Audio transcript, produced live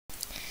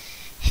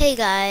Hey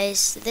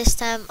guys, this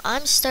time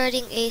I'm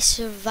starting a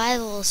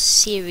survival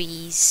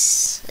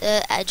series,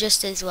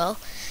 just as well.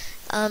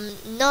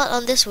 Not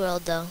on this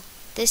world though.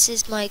 This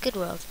is my good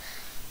world.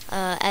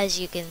 As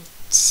you can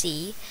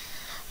see,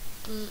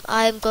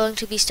 I'm going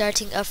to be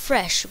starting a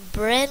fresh,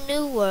 brand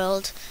new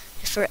world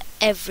for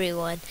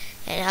everyone,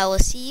 and I will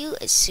see you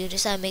as soon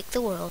as I make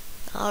the world.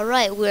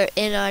 Alright, we're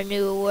in our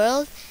new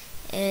world,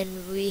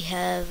 and we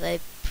have a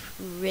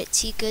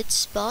pretty good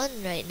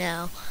spawn right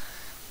now.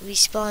 We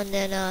spawned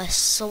in a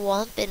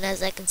swamp, and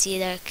as I can see,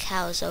 there are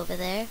cows over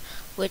there,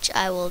 which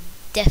I will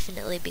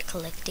definitely be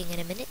collecting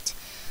in a minute.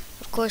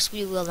 Of course,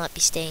 we will not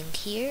be staying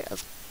here.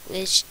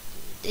 It's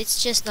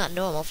just not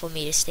normal for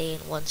me to stay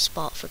in one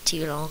spot for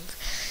too long.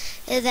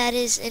 And that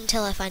is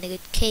until I find a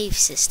good cave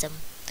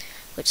system,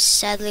 which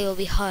sadly will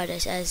be hard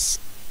as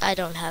I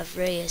don't have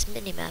Rhea's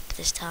minimap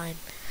this time.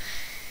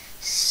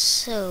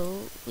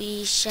 So,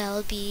 we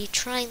shall be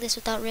trying this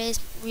without Rhea's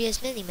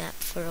minimap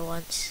for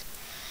once.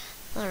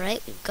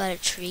 Alright, we've got a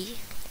tree.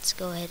 Let's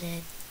go ahead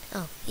and...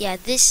 oh, yeah,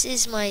 this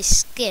is my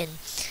skin.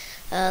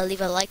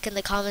 Leave a like in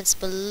the comments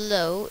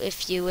below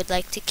if you would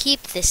like to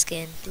keep this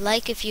skin.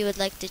 Like if you would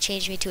like to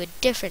change me to a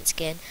different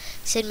skin.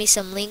 Send me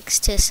some links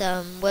to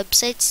some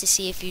websites to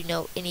see if you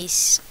know any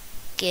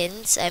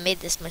skins. I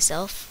made this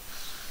myself.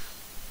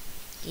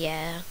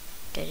 Yeah.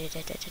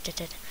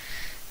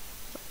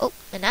 Oh,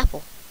 an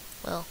apple.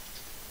 Well.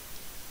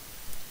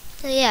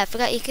 Oh, yeah, I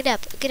forgot you could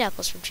get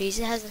apples from trees.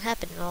 It hasn't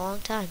happened in a long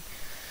time.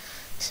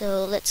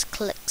 So let's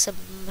collect some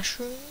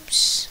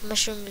mushrooms.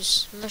 Mushrooms.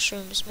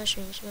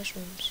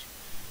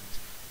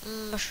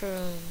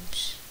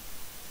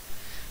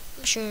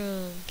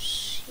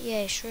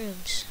 Yay,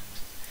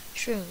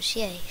 shrooms,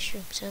 yay,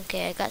 shrooms.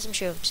 Okay, I got some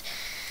shrooms.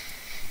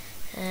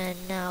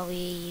 And now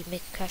we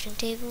make a crafting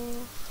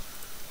table.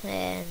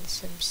 And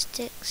some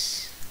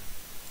sticks.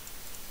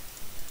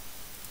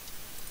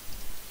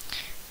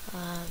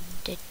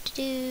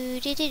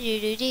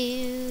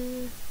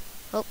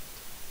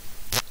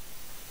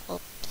 Oh,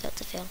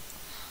 that's a fail.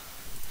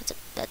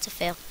 That's a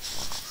fail.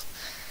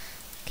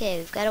 Okay,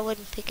 we've got a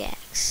wooden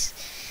pickaxe.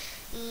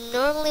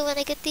 Normally when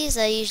I get these,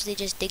 I usually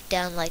just dig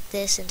down like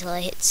this until I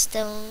hit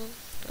stone,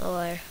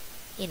 or,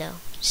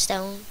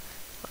 stone,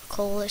 or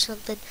coal or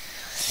something.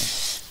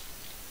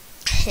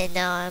 And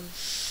now I'm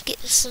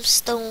getting some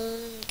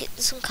stone, getting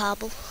some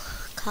cobble.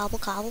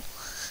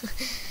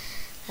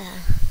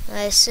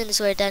 As soon as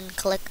we're done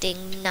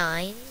collecting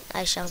 9,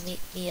 I shall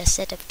make me a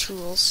set of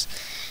tools.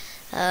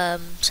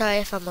 Sorry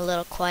if I'm a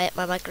little quiet,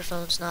 my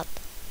microphone's not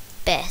the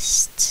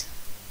best.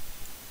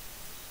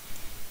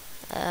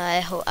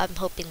 I'm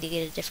hoping to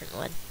get a different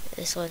one.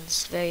 This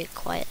one's very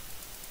quiet.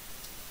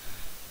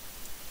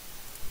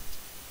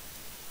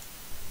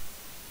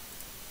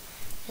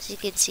 As you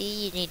can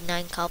see, you need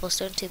 9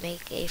 cobblestone to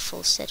make a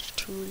full set of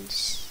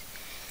tools.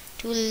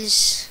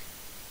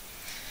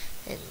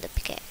 And the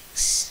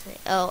pickaxe.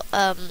 Oh,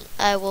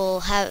 I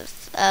will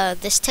have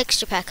this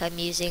texture pack I'm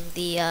using,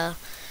 the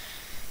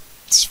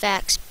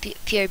Sphax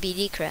Pure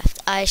BD Craft.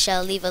 I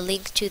shall leave a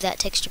link to that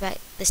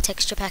this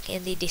texture pack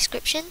in the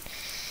description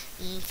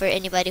for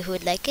anybody who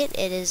would like it.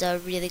 It is a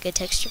really good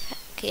texture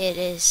pack. It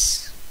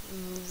is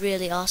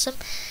really awesome.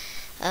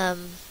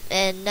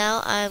 And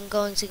now I'm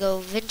going to go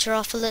venture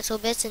off a little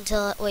bit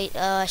until... wait,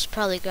 I should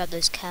probably grab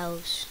those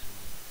cows.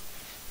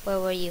 Where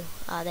were you?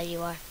 Ah, there you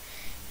are.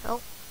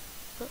 Oh.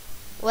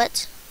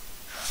 What?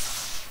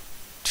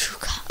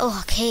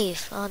 Oh, a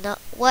cave. Oh, no.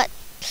 What?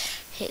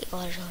 Hey,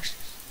 water source.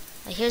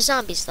 I hear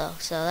zombies though,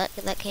 so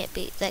that can't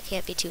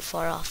be too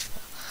far off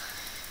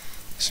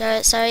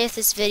though. Sorry if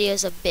this video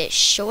is a bit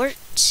short.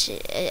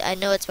 I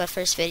know it's my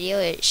first video.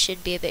 It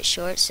should be a bit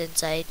short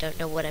since I don't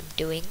know what I'm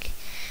doing.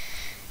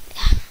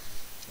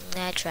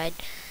 I tried.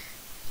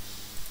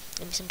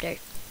 Give me some dirt.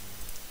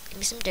 Give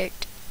me some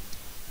dirt.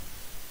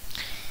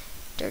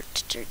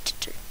 Dirt.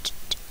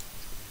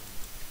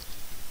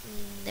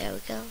 There we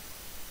go.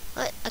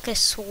 What? I could have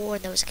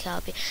sworn there was a cow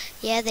up here.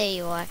 Yeah, there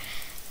you are.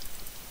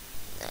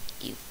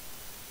 You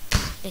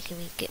making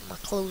me get my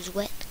clothes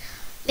wet.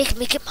 Making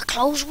me get my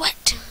clothes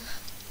wet.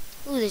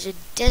 Ooh, there's a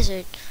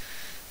desert.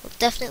 We'll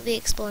definitely be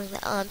exploring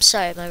that. Oh, I'm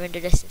sorry, my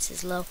render distance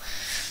is low.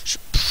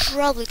 Should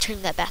probably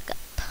turn that back up.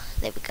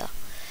 There we go.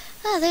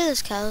 Ah, there are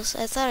those cows.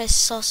 I thought I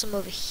saw some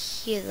over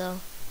here,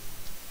 though.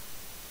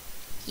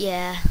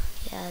 Yeah,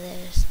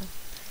 there's some.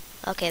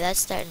 Okay,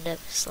 that's starting to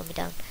slow me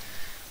down.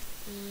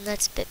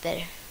 That's a bit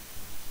better.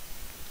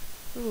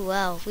 Ooh,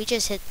 wow, we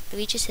just hit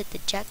the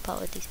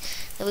jackpot with these.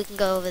 Then we can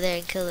go over there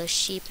and kill those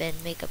sheep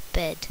and make a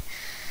bed,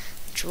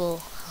 which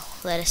will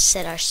let us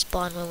set our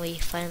spawn when we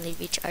finally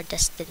reach our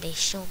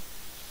destination.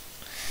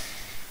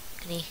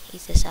 Can he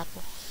eat this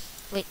apple?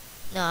 Wait,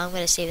 no, I'm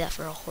gonna save that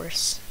for a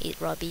horse.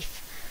 Eat raw beef.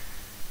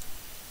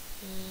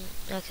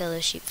 I'll kill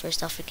those sheep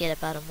first. I'll forget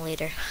about them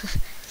later.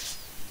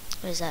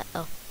 What is that?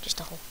 Oh, just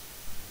a hole.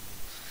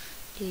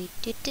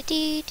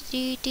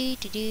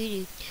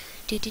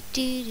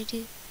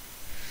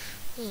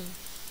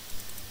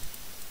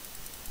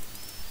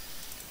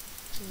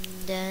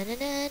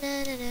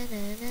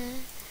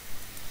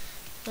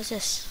 What's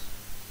this?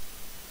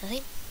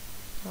 Nothing?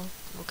 Oh,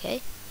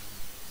 okay.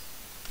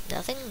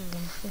 Nothing.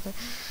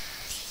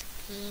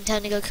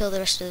 Time to go kill the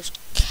rest of those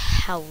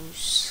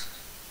cows.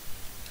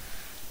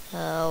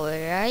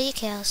 Where are you,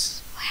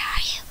 cows? Where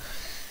are you?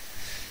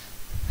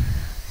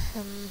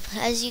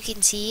 As you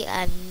can see,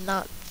 I'm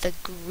not the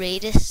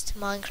greatest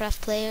Minecraft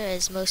player,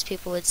 as most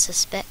people would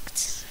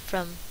suspect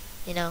from,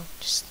 you know,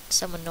 just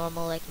someone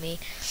normal like me.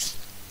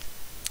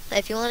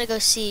 If you want to go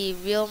see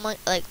real,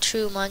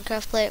 true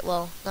Minecraft player,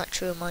 well, not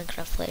true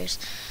Minecraft players,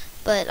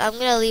 but I'm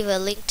gonna leave a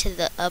link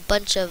to a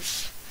bunch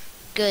of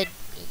good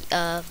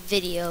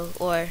video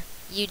or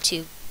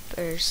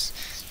YouTubers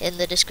in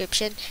the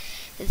description.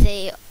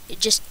 They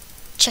just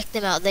check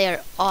them out. They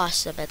are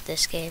awesome at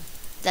this game.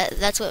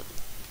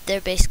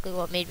 They're basically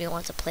what made me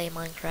want to play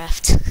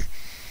Minecraft.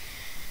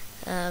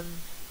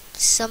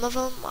 Some of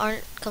them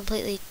aren't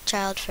completely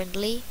child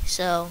friendly,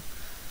 so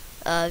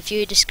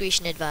viewer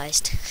discretion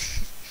advised.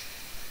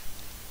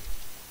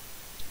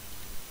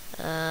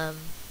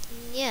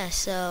 Yeah,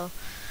 so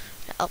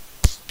oh,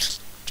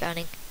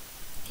 drowning.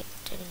 Okay,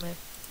 turning my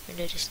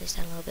window distance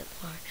down a little bit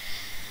more.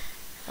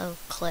 Oh,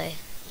 clay.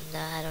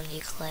 Nah, I don't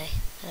need clay.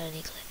 I don't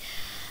need clay.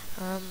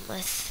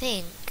 I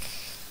think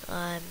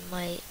I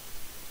might,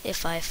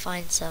 if I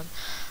find some.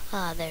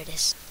 Ah, there it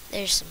is.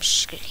 There's some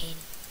sugarcane.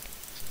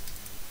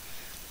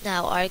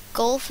 Now, our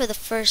goal for the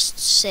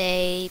first,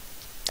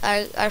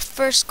 our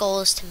first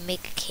goal is to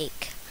make a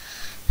cake.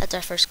 That's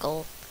our first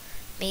goal.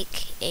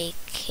 Make a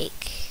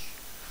cake.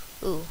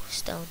 Ooh,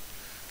 stone.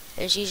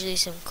 There's usually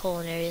some coal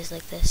in areas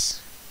like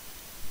this.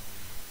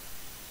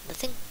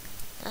 Nothing?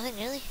 Nothing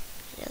really?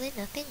 Really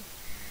nothing?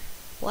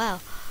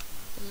 Wow.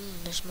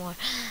 There's more.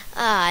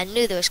 Ah, I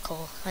knew there was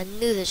coal. I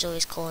knew there's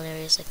always coal in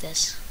areas like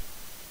this.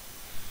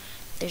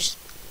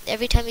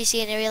 Every time you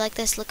see an area like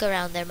this, look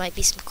around. There might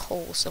be some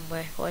coal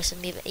somewhere, or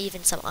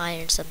even some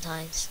iron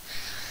sometimes.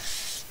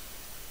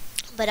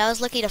 But I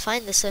was lucky to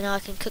find this, so now I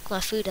can cook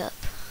my food up.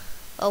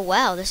 Oh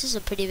wow, this is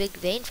a pretty big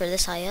vein for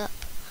this high up.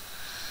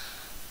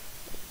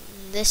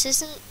 This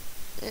isn't...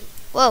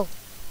 Whoa!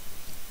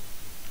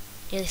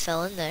 Nearly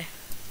fell in there.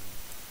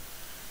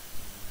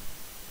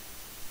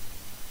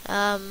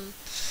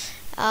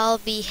 I'll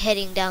be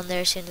heading down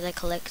there as soon as I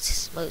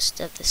collect most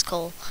of this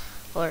coal.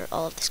 Or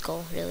all of this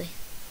coal, really.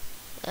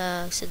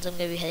 Since I'm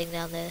going to be heading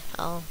down there,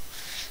 I'll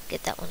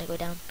get that when I go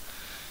down.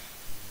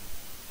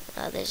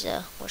 There's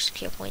a more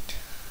secure point.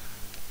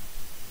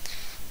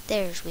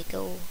 There's we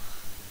go.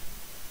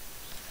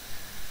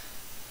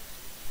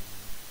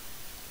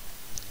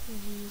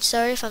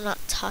 Sorry if I'm not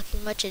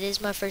talking much. It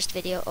is my first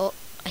video. Oh,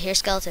 I hear a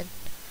skeleton.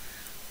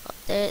 Oh,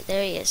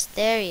 there he is.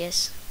 There he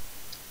is.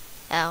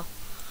 Ow.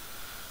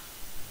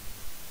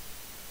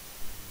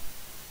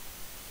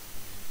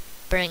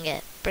 Bring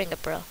it. Bring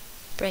it, bro.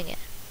 Bring it.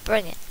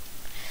 Bring it.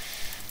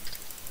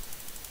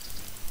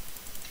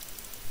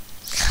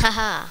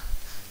 Haha.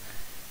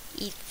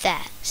 Eat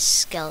that,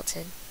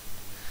 skeleton.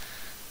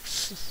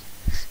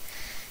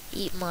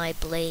 Eat my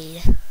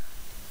blade.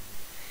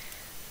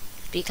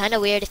 It'd be kind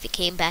of weird if it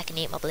came back and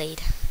ate my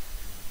blade.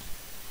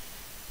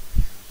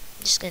 I'm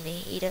just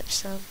gonna eat up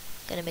some.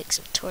 Gonna make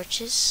some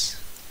torches.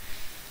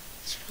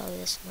 It's probably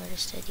the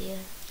smartest idea.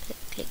 Click,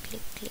 click,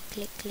 click, click,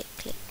 click, click,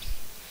 click.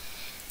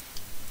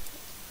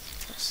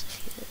 Toss a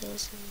few of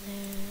those in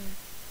there.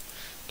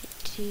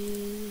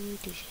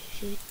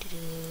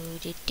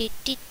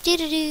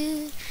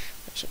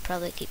 I should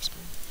probably keep some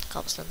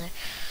cobblestone there.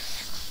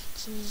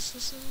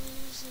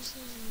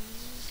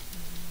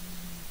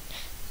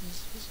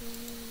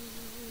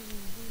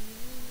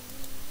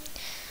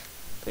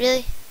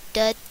 Really?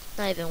 Dud?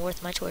 Not even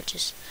worth my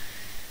torches.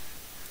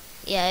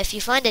 Yeah, if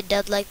you find a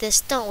dud like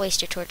this, don't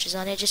waste your torches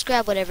on it. Just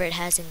grab whatever it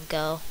has and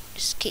go.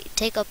 Just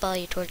take up all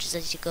your torches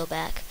as you go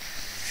back.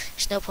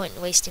 There's no point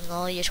in wasting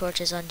all your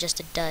torches on just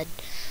a dud.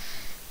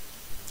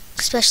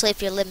 Especially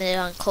if you're limited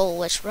on coal,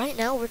 which right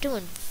now we're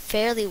doing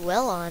fairly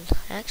well on,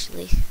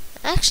 actually.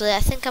 Actually, I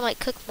think I might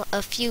cook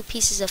a few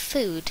pieces of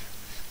food,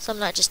 so I'm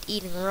not just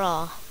eating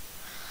raw.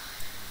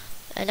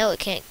 I know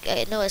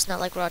it's not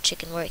like raw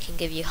chicken where it can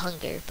give you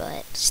hunger,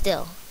 but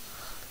still.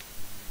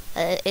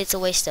 It's a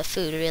waste of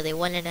food, really.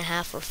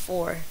 1.5 or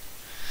 4.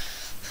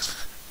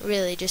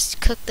 Really,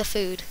 just cook the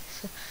food.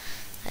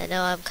 I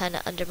know I'm kind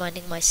of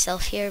undermining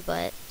myself here,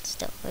 but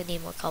still, I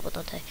need more cobble,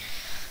 don't I?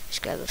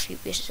 Just grab a few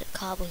pieces of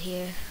cobble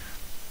here.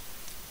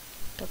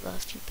 Grab a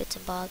few bits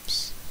and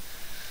bobs.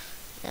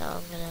 Now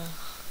I'm gonna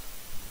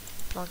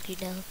plonk you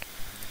down.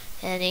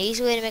 And an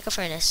easy way to make a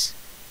furnace.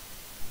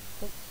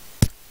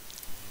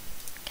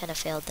 Kind of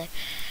failed there.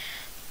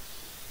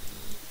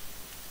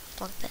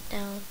 Plonk that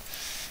down.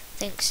 I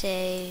think,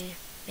 say,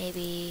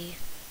 maybe,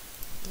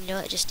 you know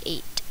what, just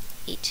 8.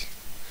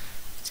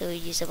 So we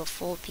use up a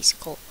full piece of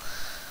coal.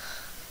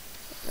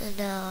 And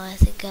now I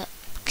think I'll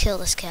kill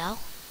this cow,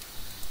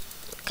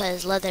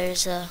 because leather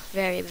is a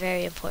very,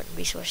 very important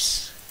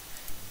resource.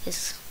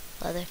 Is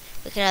leather.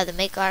 We can either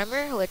make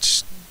armor,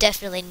 which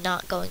definitely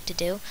not going to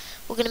do.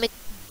 We're gonna make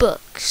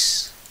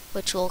books,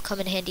 which will come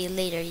in handy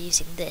later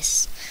using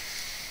this.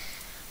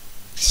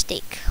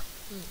 Steak.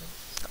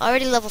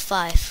 Already level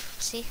 5.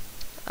 See?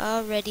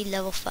 Already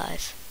level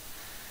 5.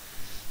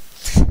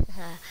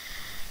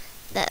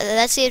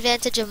 That's the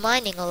advantage of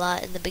mining a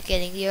lot in the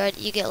beginning.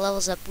 You get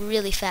levels up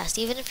really fast.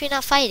 Even if you're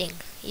not fighting,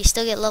 you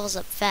still get levels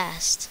up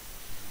fast.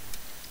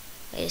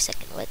 Wait a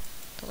second, how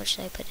much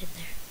should I put in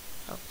there?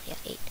 Oh, yeah,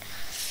 8.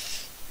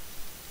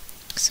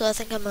 So I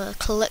think I'm gonna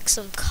collect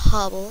some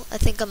cobble. I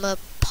think I'm gonna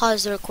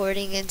pause the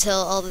recording until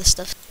all this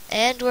stuff.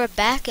 And we're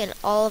back and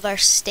all of our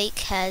steak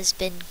has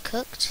been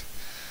cooked.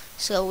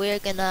 So we're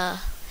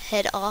gonna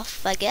head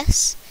off, I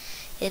guess,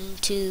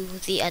 into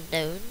the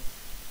unknown.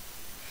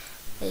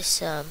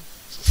 This,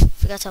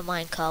 forgot to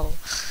mine cobble.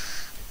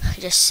 I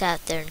just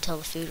sat there until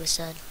the food was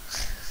done.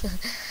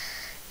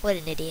 What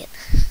an idiot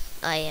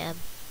I am.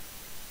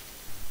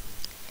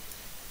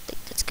 I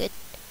think that's good.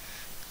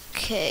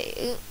 Okay,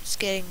 ooh, it's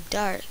getting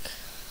dark.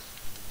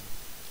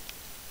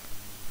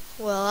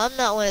 Well, I'm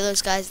not one of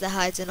those guys that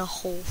hides in a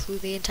hole through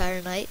the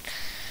entire night.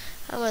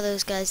 I'm one of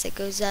those guys that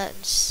goes out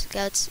and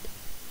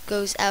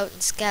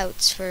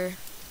scouts for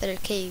better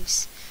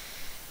caves.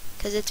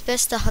 Because it's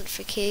best to hunt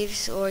for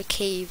caves or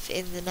cave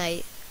in the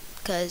night.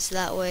 Because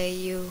that way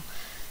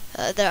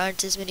there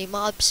aren't as many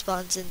mob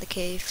spawns in the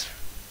cave.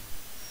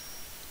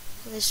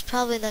 There's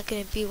probably not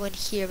going to be one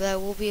here, but I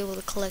will be able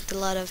to collect a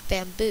lot of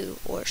bamboo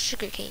or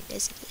sugarcane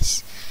as it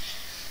is.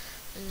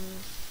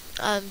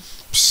 I'm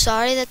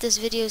sorry that this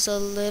video is a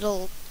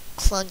little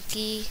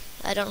clunky.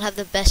 I don't have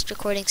the best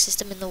recording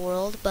system in the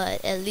world,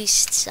 but at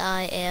least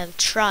I am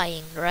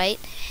trying, right?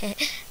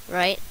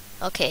 Right?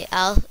 Okay,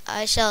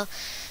 I shall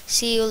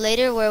see you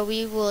later where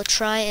we will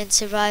try and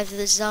survive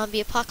the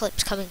zombie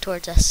apocalypse coming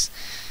towards us.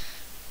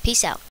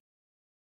 Peace out.